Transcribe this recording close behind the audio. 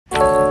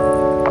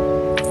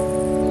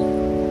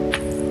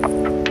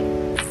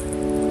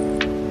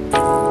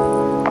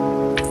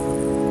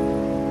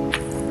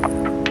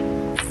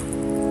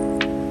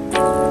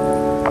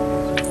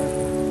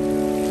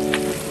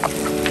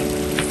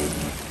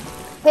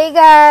Hey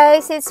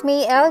guys, it's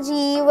me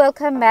LG.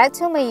 Welcome back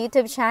to my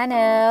YouTube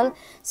channel.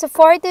 So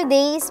for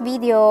today's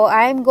video,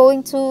 I'm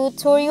going to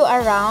tour you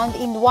around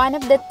in one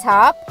of the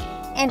top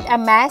and a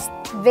must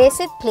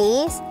visit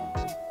place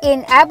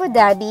in Abu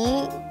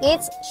Dhabi.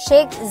 It's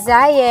Sheikh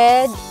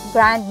Zayed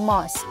Grand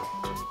Mosque.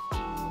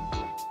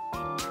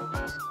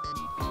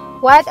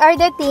 What are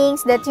the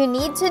things that you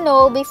need to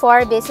know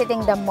before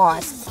visiting the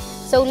mosque?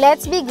 So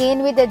let's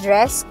begin with the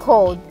dress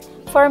code.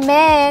 For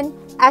men,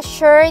 a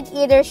shirt,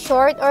 either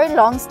short or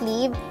long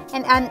sleeve,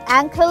 and an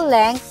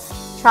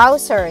ankle-length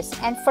trousers.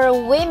 And for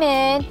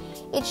women,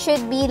 it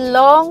should be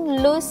long,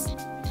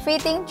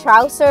 loose-fitting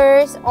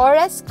trousers or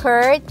a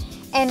skirt,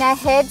 and a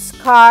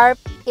headscarf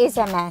is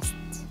a must.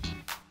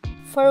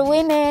 For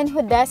women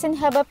who doesn't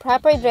have a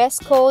proper dress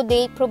code,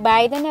 they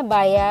provide an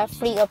abaya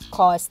free of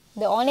cost.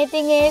 The only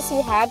thing is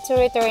you have to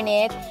return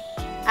it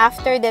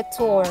after the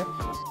tour.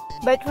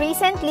 But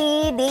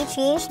recently, they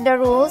changed the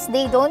rules.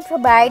 They don't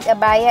provide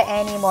abaya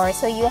anymore.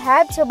 So you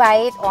have to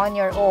buy it on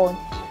your own.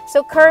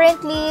 So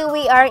currently,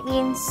 we are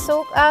in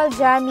Souk Al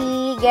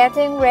Jami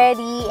getting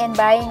ready and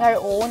buying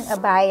our own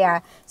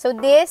abaya. So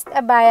this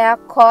abaya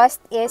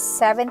cost is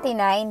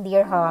 79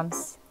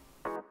 dirhams.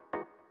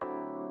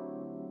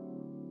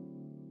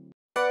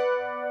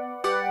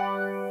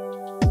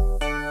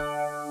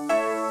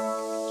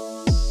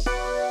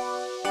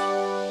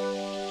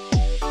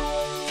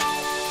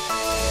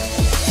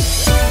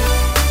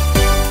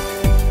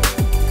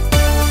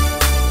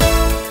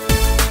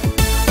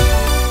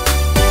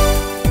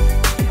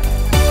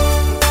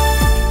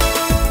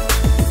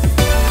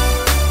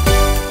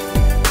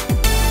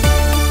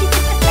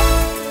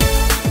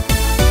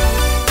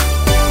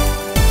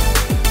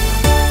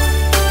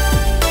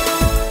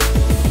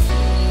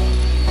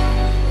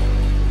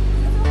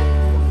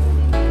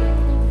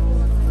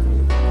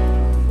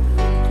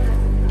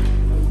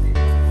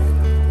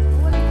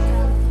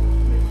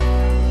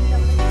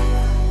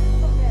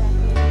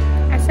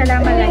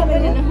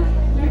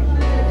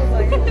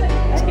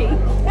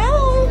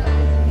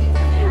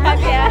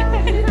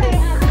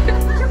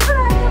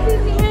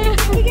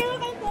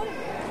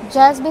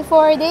 Just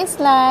before this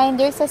line,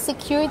 there's a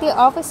security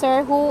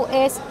officer who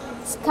is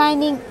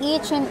scanning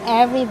each and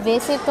every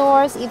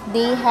visitors if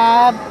they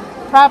have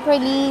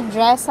properly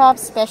dressed up,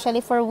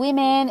 especially for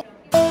women.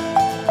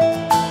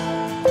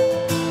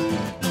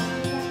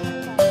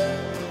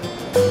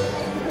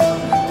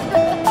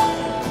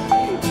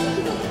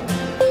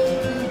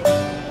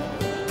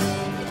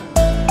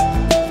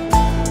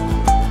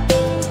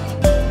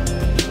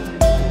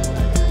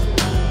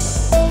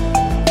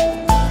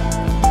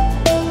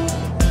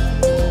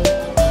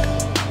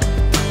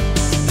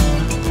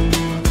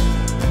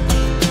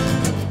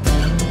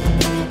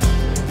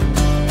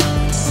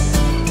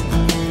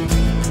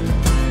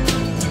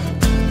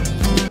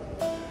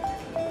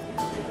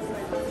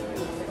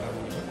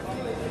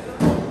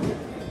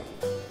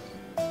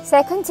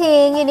 Second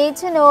thing you need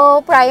to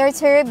know prior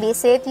to your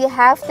visit, you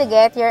have to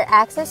get your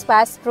access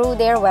pass through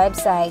their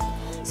website.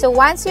 So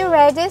once you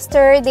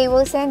register, they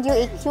will send you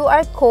a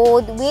QR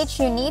code which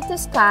you need to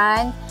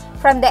scan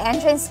from the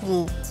entrance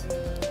gate.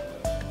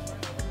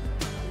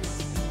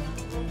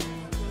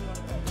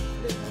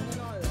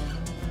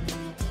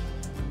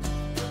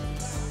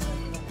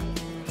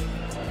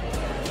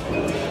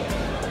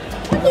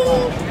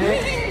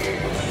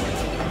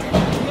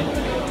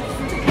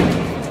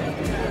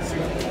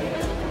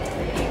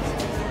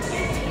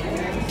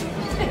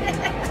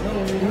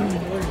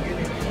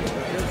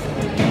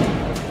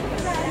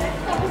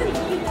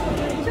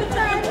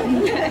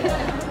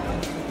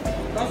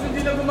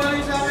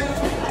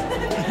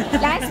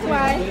 Last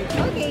one.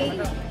 Okay.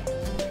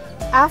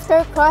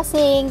 After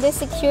crossing the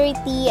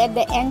security at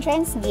the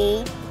entrance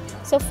gate,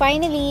 so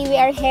finally we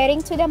are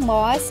heading to the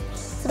mosque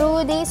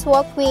through this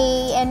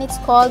walkway, and it's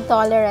called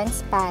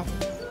Tolerance Path.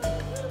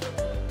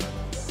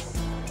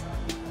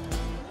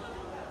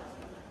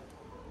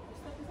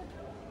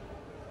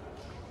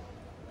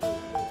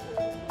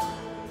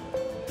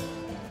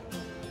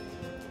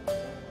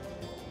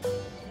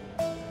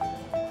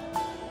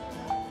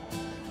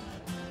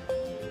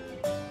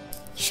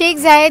 Sheikh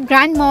Zayed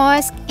Grand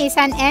Mosque is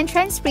an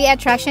entrance-free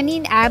attraction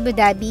in Abu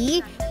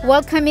Dhabi,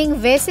 welcoming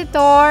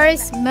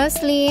visitors,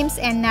 Muslims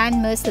and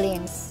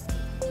non-Muslims.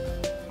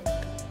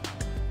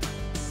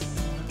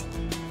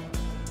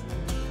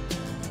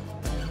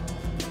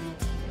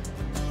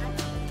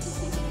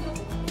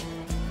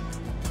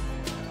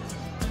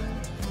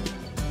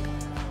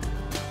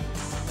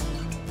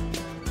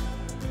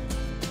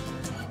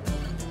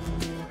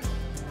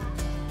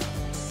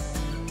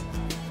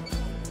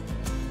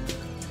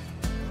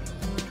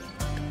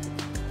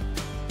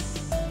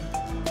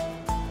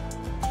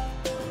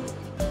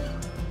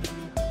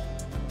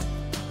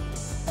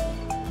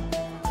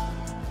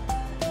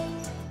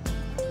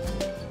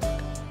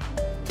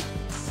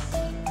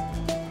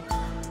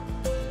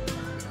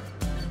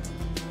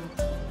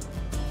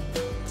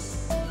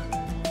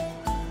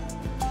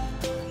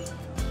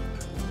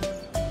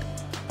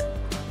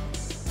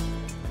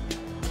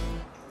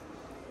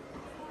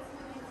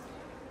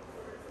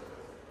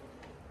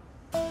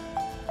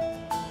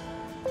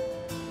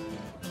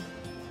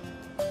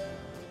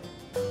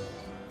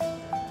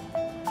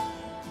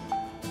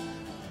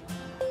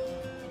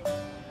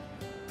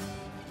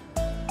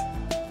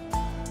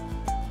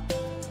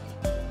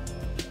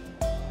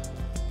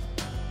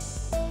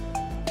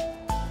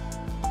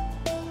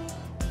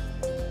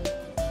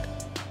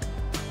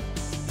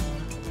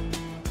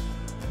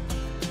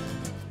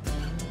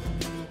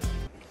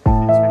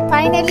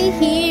 finally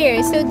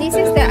here. So this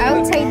is the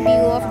outside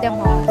view of the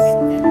mosque.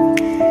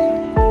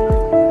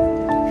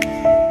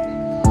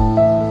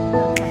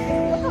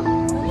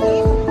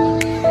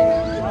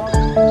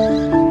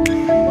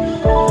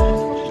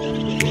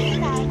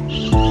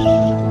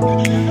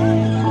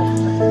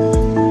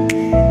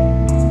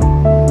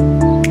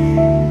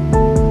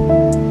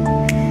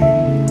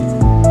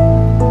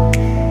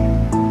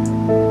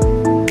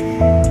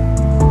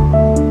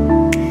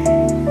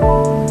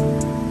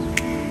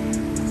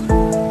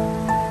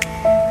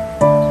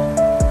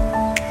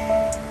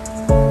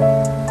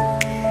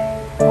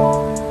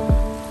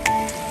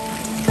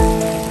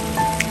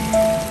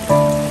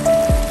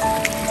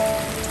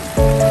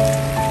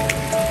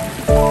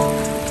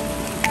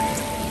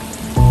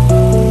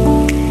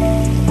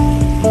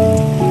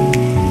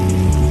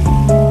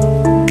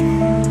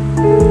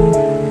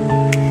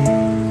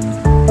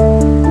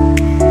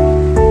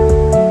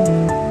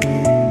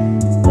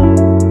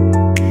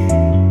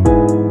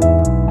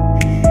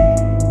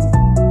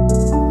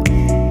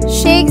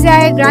 Sheikh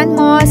Zayed Grand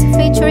Mosque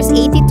features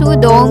 82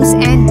 domes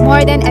and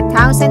more than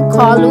 1,000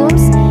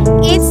 columns.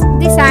 Its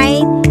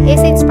design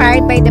is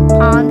inspired by the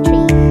palm tree.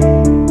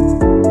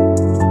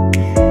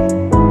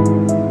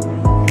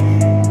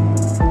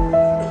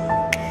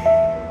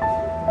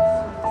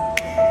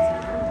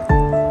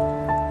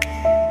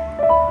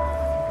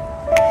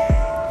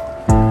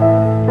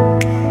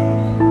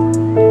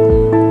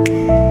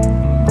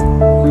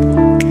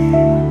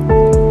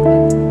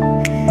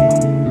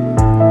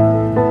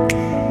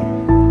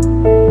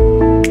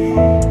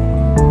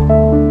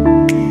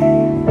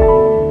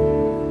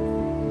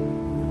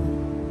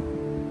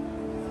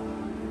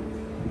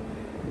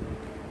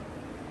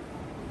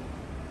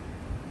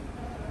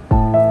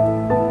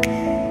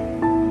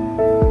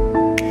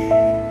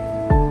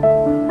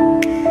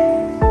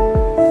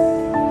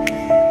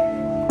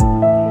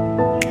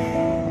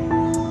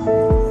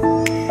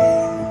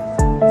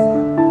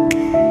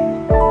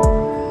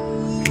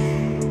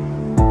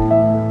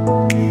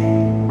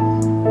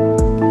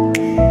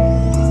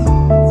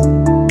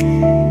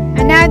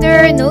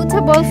 Other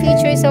notable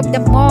features of the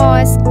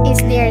mosque is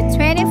their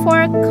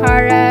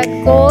 24-karat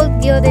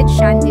gold-gilded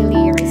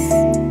chandeliers.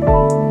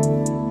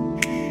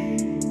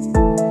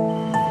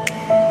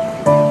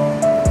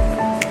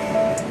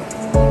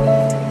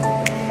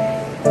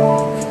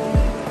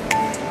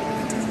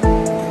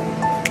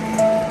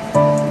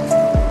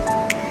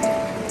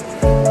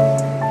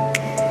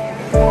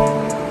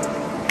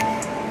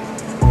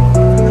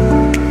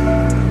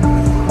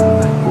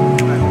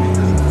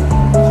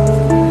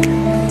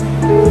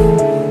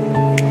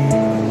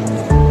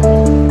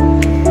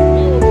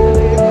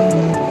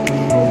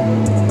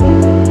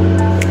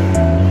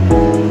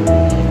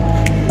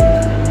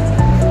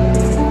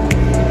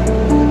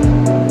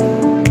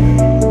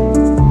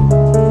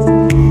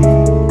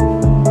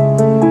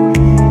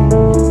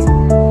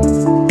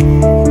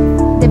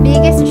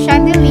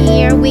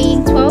 Chandelier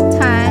weighing 12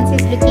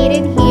 tons is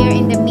located here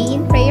in the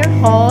main prayer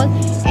hall,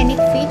 and it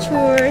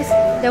features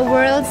the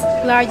world's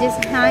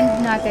largest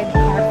hand-knotted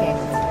carpet.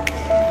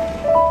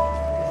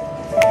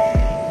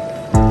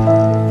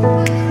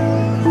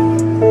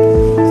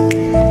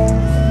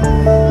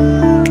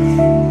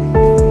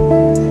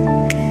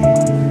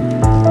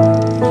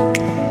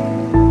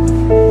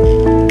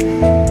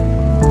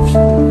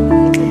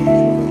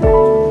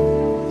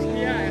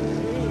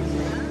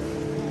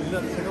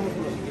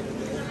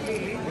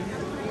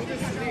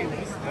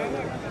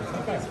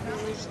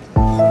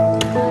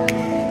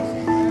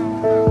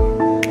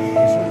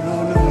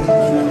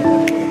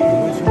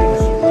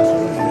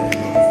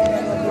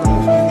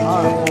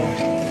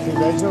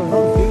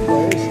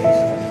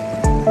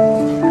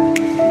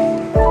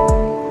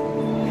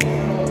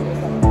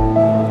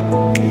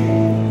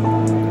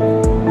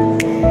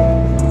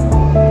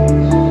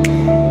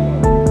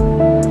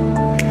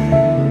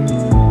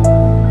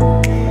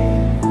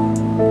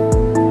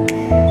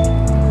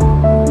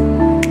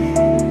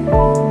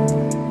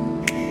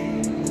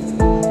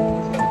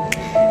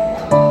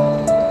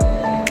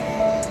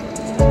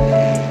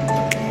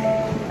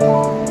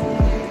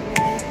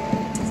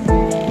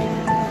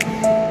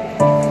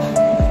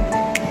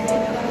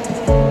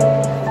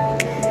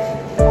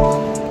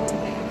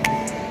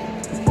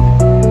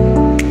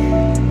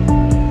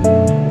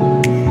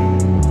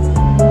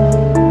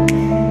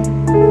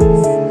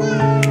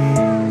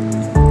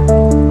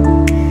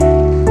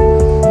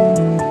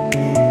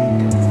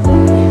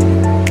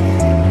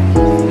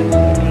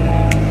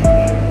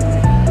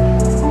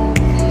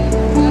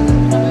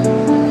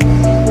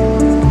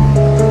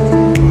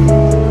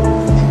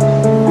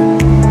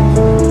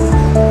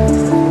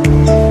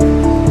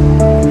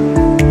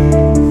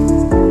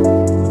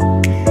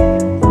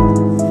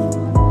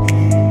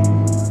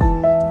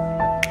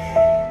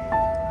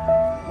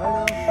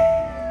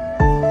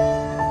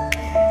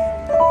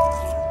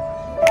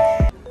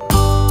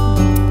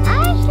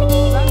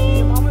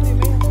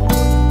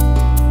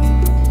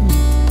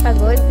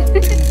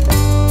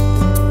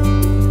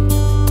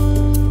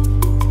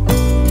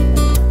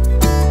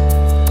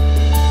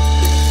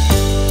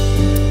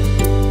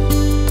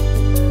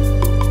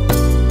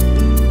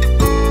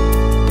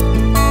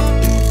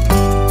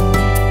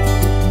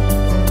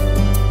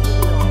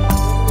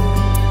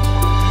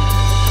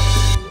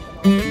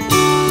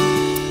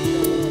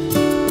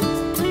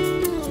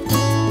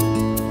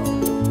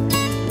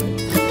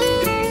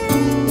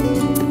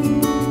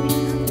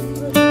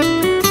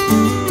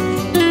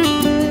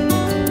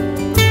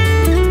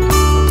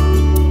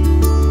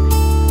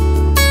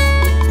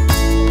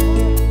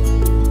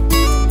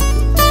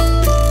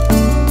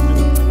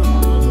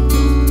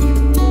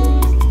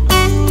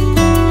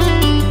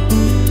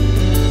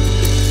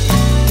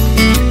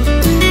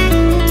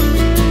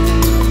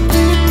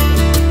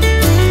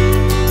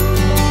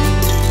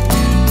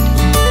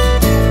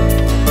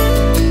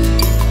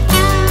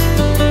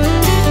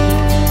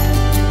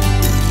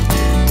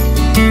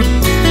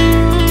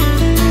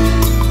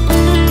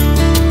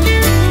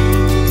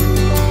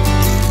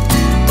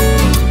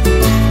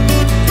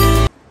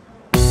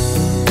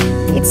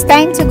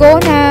 time to go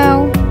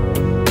now.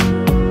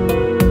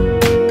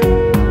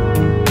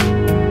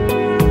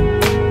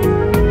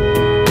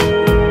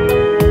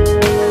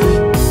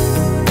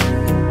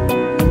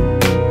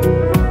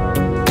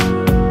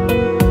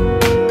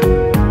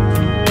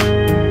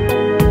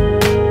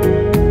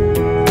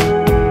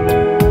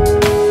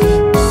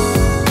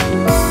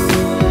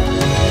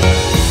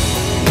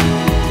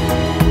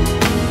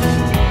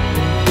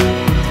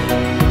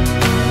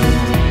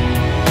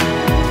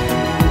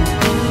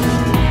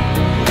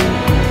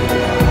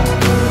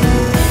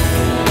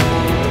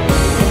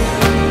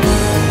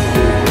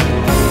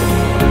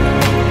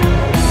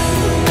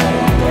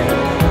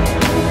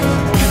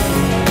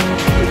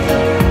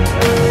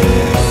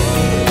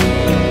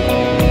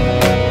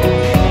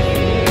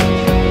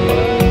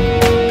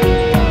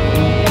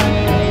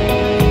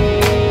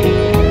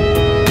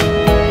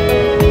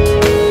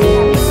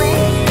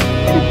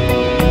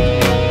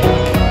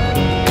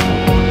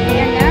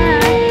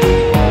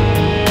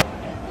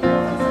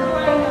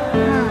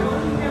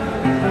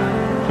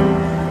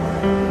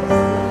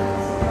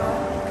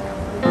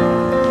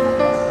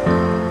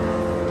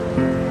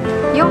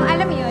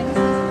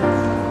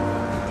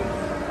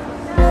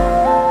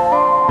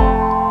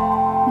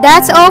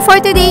 That's all for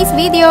today's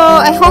video.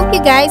 I hope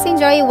you guys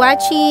enjoy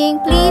watching.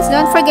 Please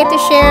don't forget to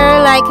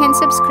share, like, and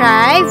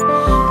subscribe.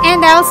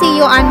 And I'll see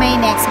you on my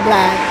next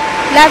vlog.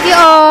 Love you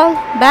all.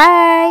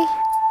 Bye!